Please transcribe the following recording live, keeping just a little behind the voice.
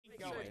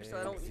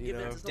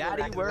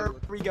Daddy, where are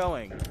we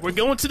going? We're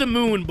going to the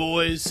moon,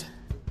 boys.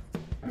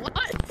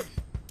 What?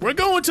 We're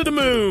going to the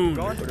moon.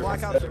 Going to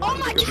Black Ops. Oh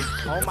my god.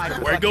 Oh my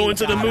We're going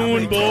to the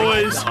moon,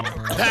 boys.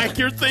 Pack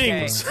your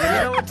things. Okay,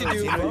 you know what to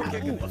do, bro.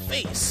 Ooh, a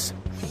face.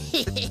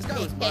 This guy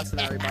was busting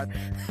everybody.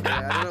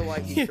 Yeah, I don't know why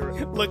he threw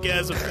it. Look, it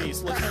has a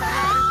face. Look.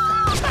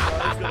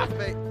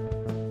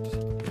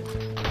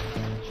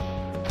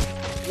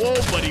 Whoa,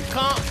 buddy,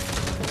 calm.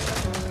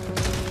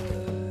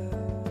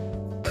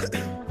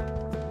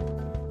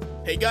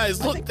 Hey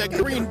guys, look, that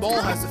green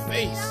ball has a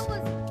face.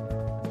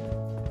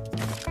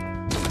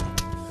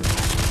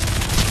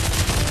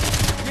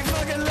 You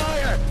fucking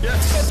liar!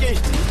 Yes. Okay.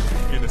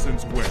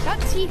 Innocence win. That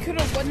T could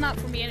have won that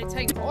for me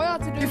anytime. All I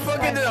had to do You was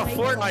fucking did a make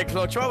Fortnite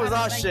clutch. What was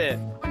that shit?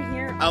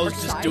 I was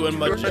just doing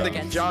my You're job.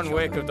 the John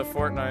Wick of the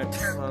Fortnite.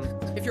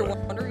 If you're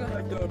wondering,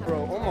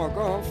 bro, oh my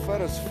god, I'm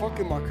fat as fuck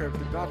in my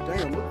character. God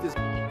damn, look at this.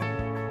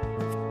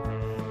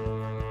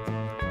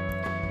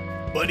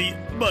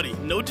 Buddy,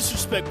 no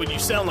disrespect, but you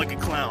sound like a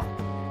clown.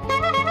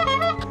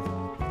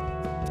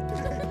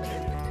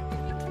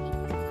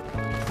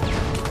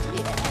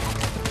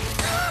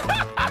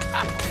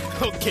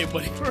 Okay,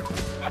 buddy.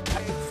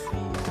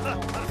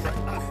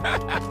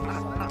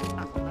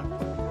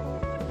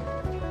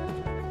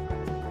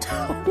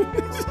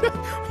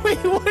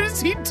 Wait, what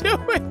is he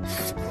doing?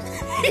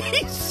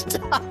 He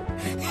stopped.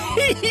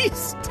 He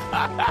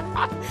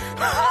stopped.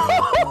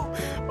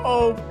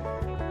 Oh.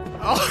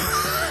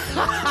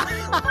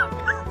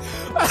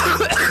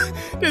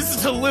 This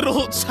is a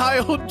little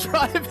child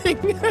driving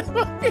a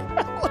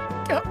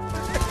helicopter.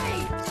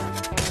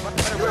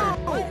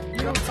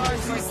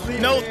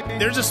 No,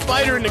 there's a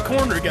spider in the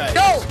corner, guys.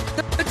 No!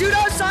 The dude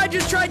outside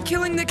just tried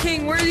killing the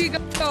king. Where did he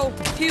go?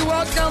 He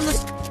walked down the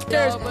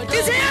stairs.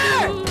 He's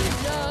here!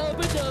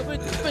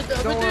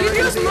 He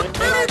just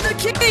murdered the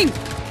king!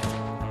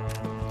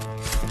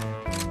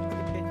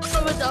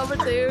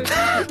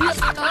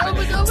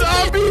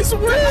 Zombies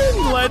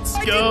win! Let's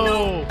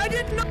go! I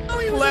didn't know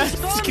he was Let's a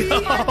zombie.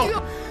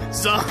 go!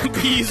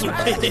 Zombies win!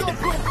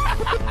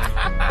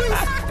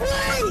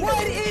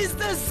 What is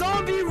the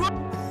zombie run?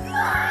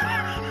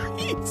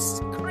 He's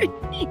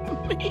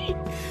screaming.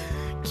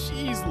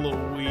 Jeez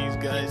Louise,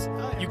 guys.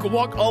 You can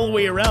walk all the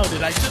way around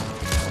it.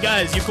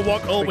 Guys, you can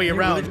walk all the way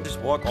around. Just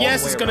walk all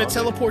Yes, the way it's gonna around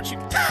teleport you.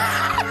 I'm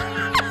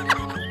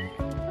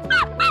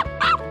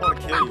gonna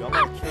kill you. I'm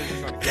gonna kill you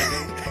trying to kill me.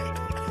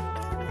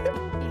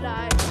 He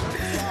lied.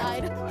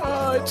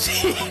 Oh,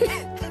 jeez.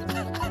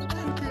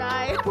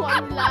 Lie.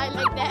 One lie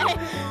like that.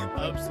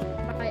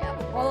 Absolutely.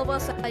 All of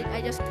us,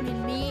 I just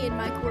mean me and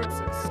my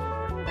corpses.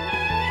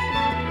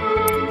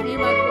 Me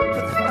and my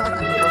corpses.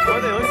 What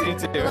are they listening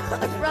to?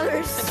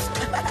 Brothers.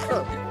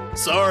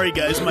 Sorry,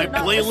 guys. My No,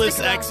 playlist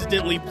stick it out.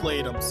 accidentally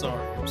played. I'm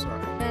sorry. I'm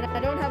sorry. Man, I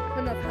don't have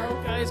enough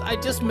health. Guys, I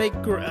just make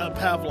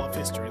Pavlov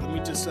history. Let me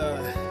just, hold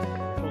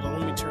on.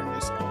 Let me turn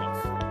this off.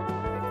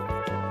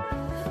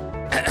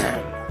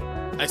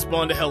 I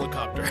spawned a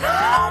helicopter. Oh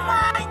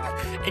my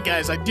god! And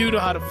guys, I do know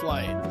how to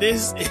fly it.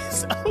 This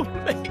is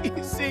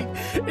amazing.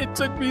 It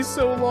took me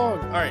so long.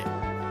 All right,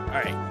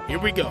 here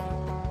we go.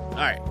 All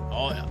right,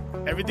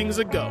 everything's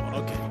a go.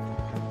 Okay.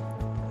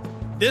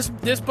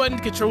 This button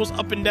controls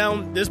up and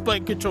down. This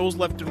button controls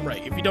left and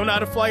right. If you don't know how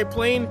to fly a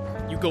plane,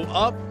 you go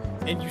up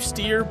and you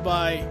steer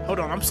by. Hold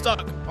on, I'm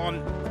stuck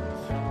on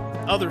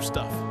other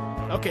stuff.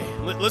 Okay,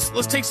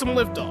 let's take some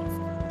lift off.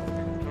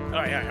 All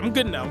right, I'm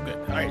good now. I'm good.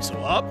 All right, so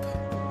up.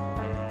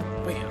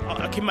 Wait,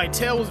 okay, my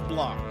tail is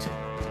blocked.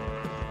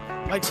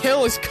 My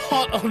tail is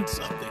caught on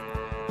something.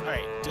 All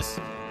right,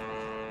 just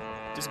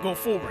go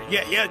forward.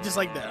 Yeah, just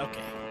like that.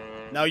 Okay.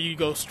 Now you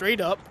go straight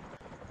up.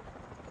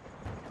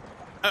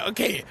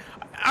 Okay.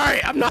 All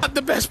right, I'm not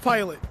the best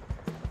pilot.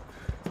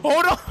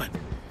 Hold on.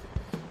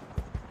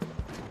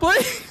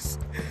 Please.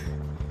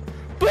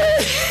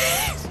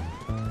 Please.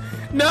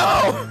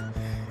 No.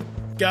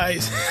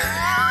 Guys.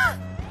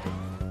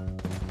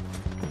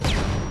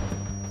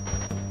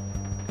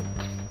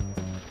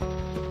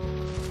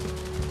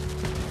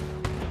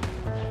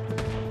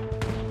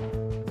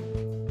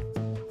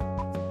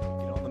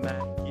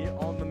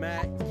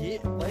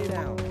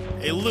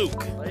 Hey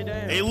Luke. Lay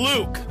down. Hey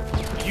Luke.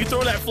 Did you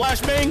throw that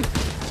flashbang?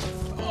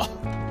 Oh.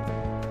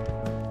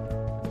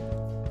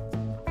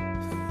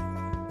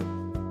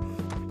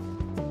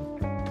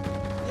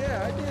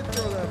 Yeah, I did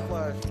throw that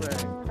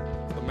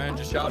flashbang. The man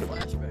just shot him.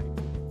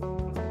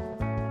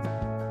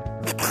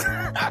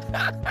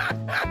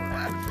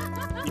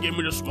 You gave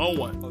me the small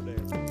one. Oh,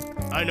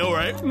 damn. I know,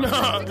 right?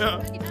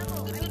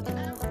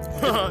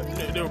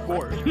 They were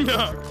poor.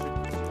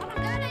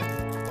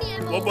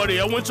 Well, buddy,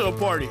 I went to a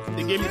party.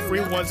 They gave me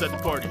free ones at the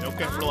party.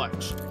 Okay,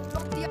 relax.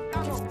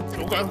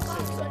 Okay.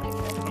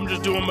 I'm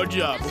just doing my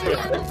job. Okay.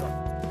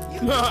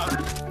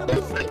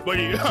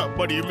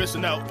 buddy, you're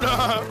missing out.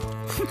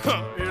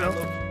 You know?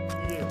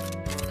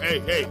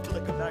 Hey,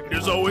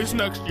 there's always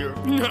next year.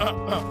 You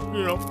know?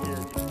 You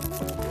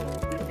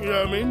know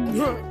what I mean?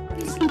 What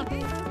is he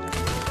doing?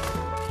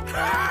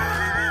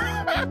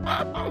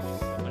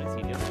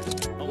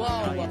 Oh, Whoa,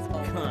 my God, he's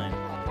a gun.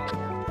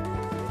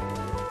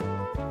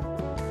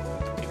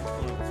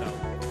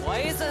 Why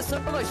is there so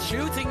much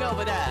shooting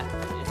over there?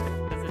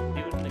 There's a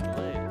dude in the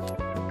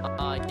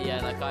glitch.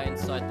 Yeah, that guy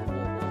inside the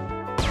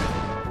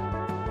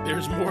wall.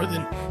 There's more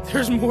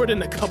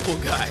than a couple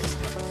guys.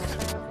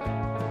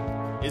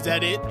 Is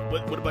that it?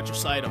 What about your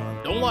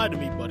sidearm? Don't lie to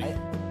me, buddy.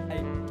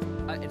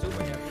 It's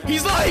over here.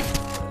 He's lying!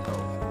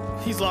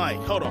 He's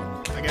lying. Hold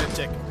on. I gotta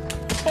check.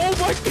 Oh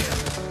my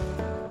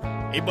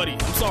god! Hey, buddy,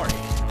 I'm sorry.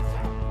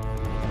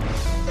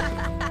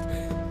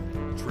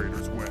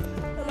 Traitors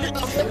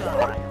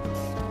win.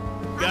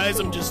 Guys,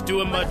 I'm just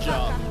doing my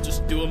job.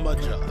 Just doing my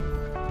job.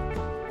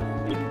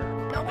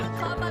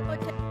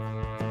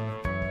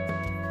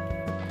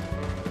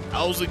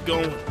 How's it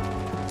going?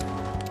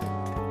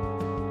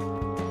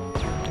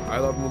 I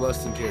love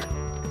molesting kids.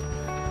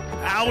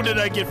 How did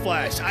I get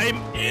flashed? I'm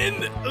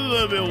in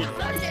the building.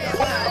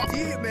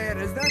 Man,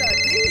 it's not a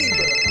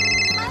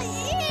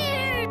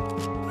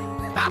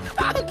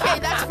Okay,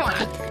 that's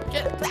funny.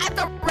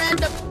 That's a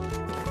random.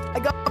 I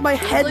got my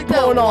head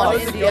blown off.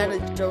 Indiana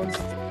Jones.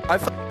 I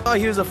thought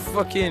he was a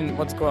fucking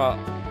what's going on?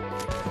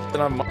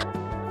 Then I'm.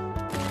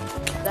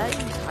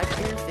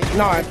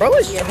 Nah, bro,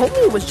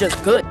 hopefully it was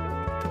just good.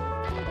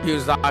 He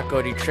was that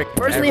good. He tricked.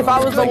 Personally, if I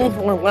was the one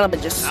who went up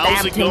and just How's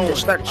stabbed it him, going?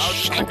 just start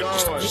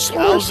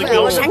How's it shanking,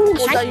 going?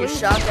 Pulled out your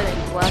shotgun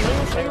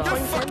and You're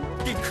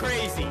fucking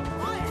crazy.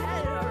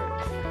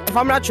 If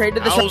I'm not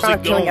traded this, I'm How's it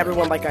not killing going?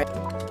 everyone like I.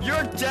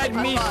 You're dead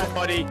meat,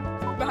 buddy.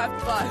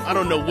 I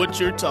don't know what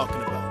you're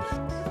talking about.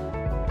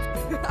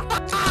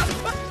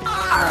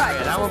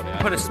 Alright, that will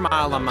put a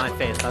smile on my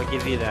face, I'll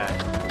give you that.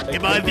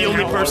 Am I the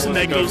only person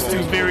that goes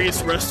to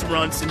various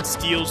restaurants and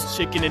steals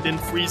chicken and then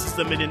freezes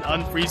them and then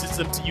unfreezes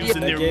them to use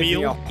in their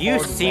meal?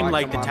 You seem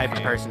like the type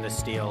of person to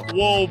steal.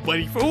 Whoa,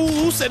 buddy.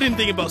 Who said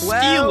anything about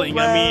stealing?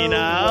 I mean,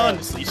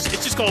 honestly, it's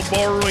just called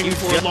borrowing You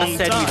for a long just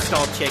said time. you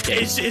stole chicken.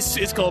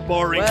 It's called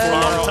borrowing for a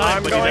long time,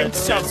 I'm but going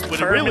that's to what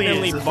it really is.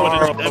 permanently That's what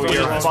borrow it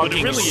your that's what it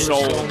fucking really is.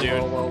 soul,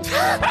 dude.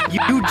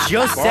 You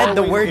just said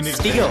the word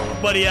steal.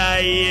 Buddy,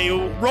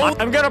 I'm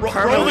gonna roll the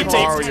permanently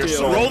borrow your tape.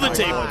 soul. Roll the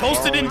tape.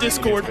 Post it in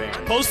Discord.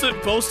 Post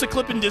a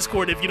clip in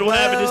Discord. If you don't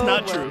have it, it's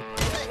not true.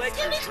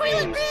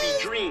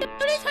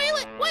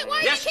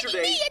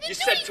 Yesterday, you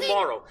said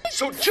tomorrow.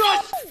 So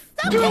just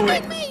do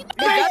it! Me.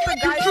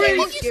 Make your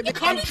dreams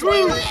come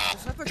true!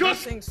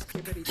 Just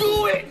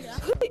do it!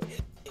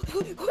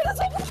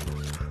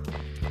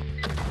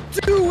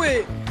 Do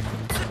it!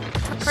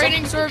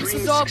 Training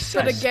services up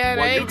for the game.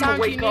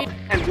 Anytime you need.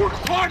 And work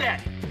hard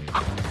at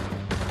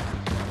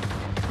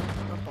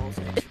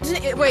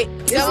it! Wait,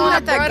 isn't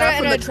that guy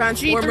from the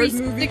Transformers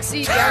movie?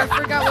 Yeah,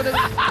 I forgot what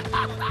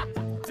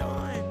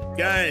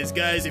it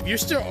Guys, if you're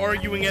still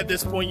arguing at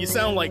this point, you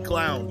sound like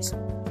clowns.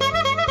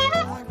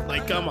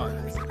 Like, come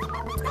on.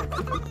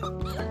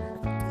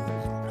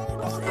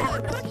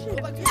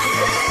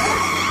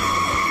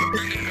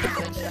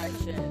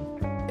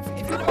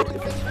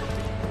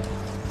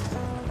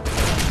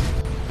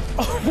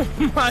 Oh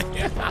my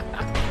god.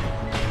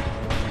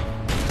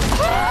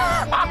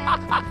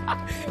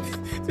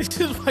 This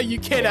is why you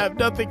can't have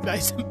nothing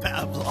nice in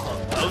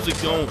Pavlov. How's it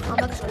going?